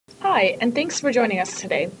Hi, and thanks for joining us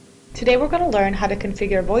today. Today we're going to learn how to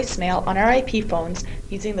configure voicemail on our IP phones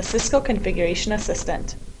using the Cisco Configuration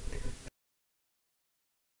Assistant.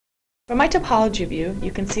 From my topology view,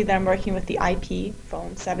 you can see that I'm working with the IP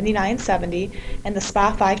phone 7970 and the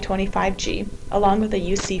SPA 525G, along with a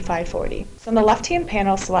UC 540. So on the left-hand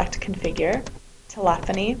panel, select Configure,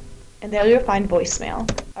 Telephony, and there you'll find voicemail.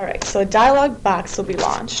 Alright, so a dialog box will be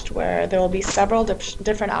launched where there will be several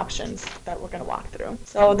different options that we're going to walk through.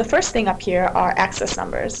 So the first thing up here are access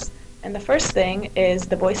numbers. And the first thing is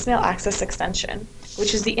the voicemail access extension,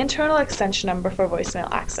 which is the internal extension number for voicemail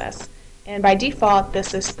access. And by default,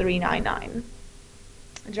 this is 399.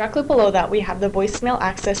 Directly below that, we have the voicemail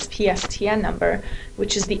access PSTN number,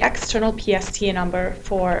 which is the external PSTN number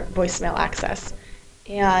for voicemail access.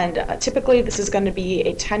 And typically this is going to be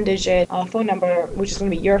a 10-digit phone number, which is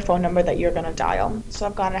going to be your phone number that you're going to dial. So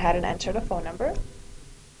I've gone ahead and entered a phone number.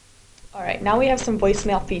 Alright, now we have some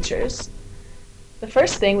voicemail features. The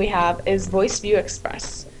first thing we have is Voice View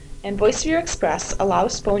Express. And Voice View Express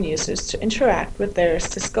allows phone users to interact with their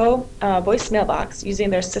Cisco voice mailbox using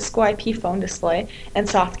their Cisco IP phone display and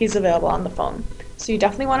soft keys available on the phone. So you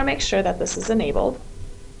definitely want to make sure that this is enabled,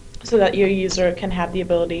 so that your user can have the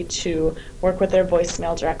ability to work with their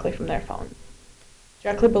voicemail directly from their phone.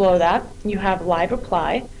 Directly below that, you have Live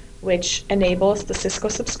Reply, which enables the Cisco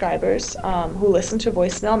subscribers who listen to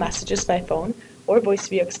voicemail messages by phone or Voice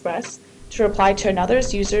View Express to reply to another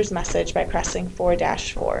user's message by pressing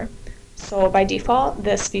 4-4. So by default,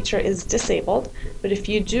 this feature is disabled, but if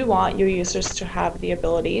you do want your users to have the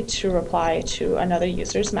ability to reply to another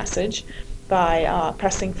user's message by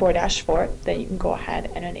pressing 4-4, then you can go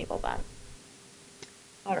ahead and enable that.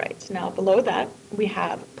 Alright, now below that we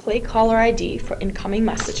have Play Caller ID for incoming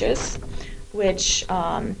messages, which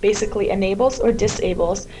basically enables or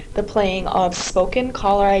disables the playing of spoken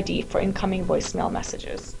caller ID for incoming voicemail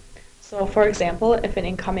messages. So for example, if an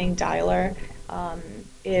incoming dialer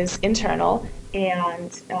is internal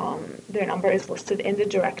and their number is listed in the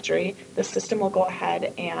directory, the system will go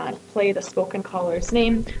ahead and play the spoken caller's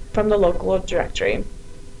name from the local directory.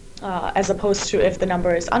 As opposed to if the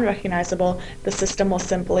number is unrecognizable, the system will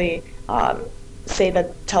simply say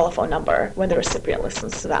the telephone number when the recipient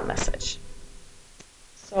listens to that message.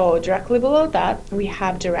 So directly below that, we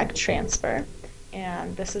have direct transfer.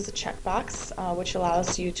 And this is a checkbox which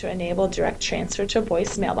allows you to enable direct transfer to a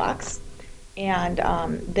voice mailbox. And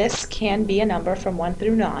this can be a number from 1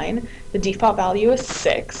 through 9. The default value is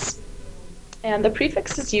 6. And the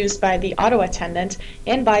prefix is used by the auto attendant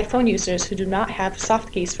and by phone users who do not have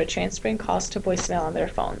soft keys for transferring calls to voicemail on their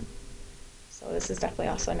phone. So this is definitely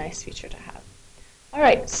also a nice feature to have.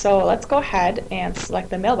 Alright, so let's go ahead and select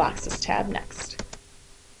the Mailboxes tab next.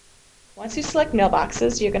 Once you select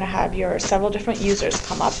Mailboxes, you're going to have your several different users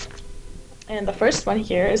come up. And the first one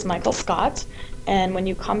here is Michael Scott. And when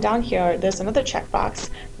you come down here, there's another checkbox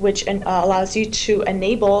which allows you to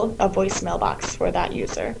enable a voice mailbox for that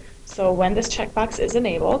user. So when this checkbox is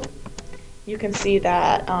enabled, you can see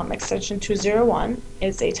that extension 201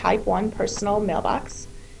 is a type 1 personal mailbox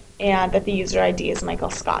and that the user ID is Michael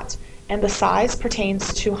Scott. And the size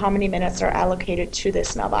pertains to how many minutes are allocated to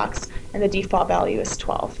this mailbox, and the default value is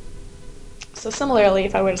 12. So similarly,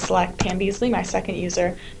 if I were to select Pam Beasley, my second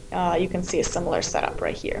user, you can see a similar setup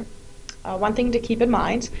right here. One thing to keep in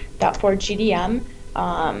mind that for GDM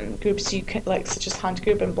groups such as Hunt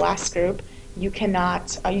Group and Blast Group, you do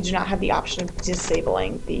not have the option of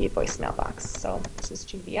disabling the voicemail box. So this is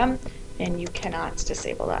GDM, and you cannot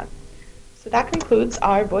disable that. So that concludes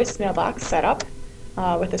our voicemail box setup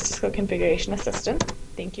with the Cisco Configuration Assistant.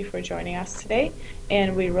 Thank you for joining us today,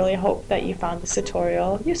 and we really hope that you found this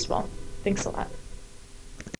tutorial useful. Thanks a lot.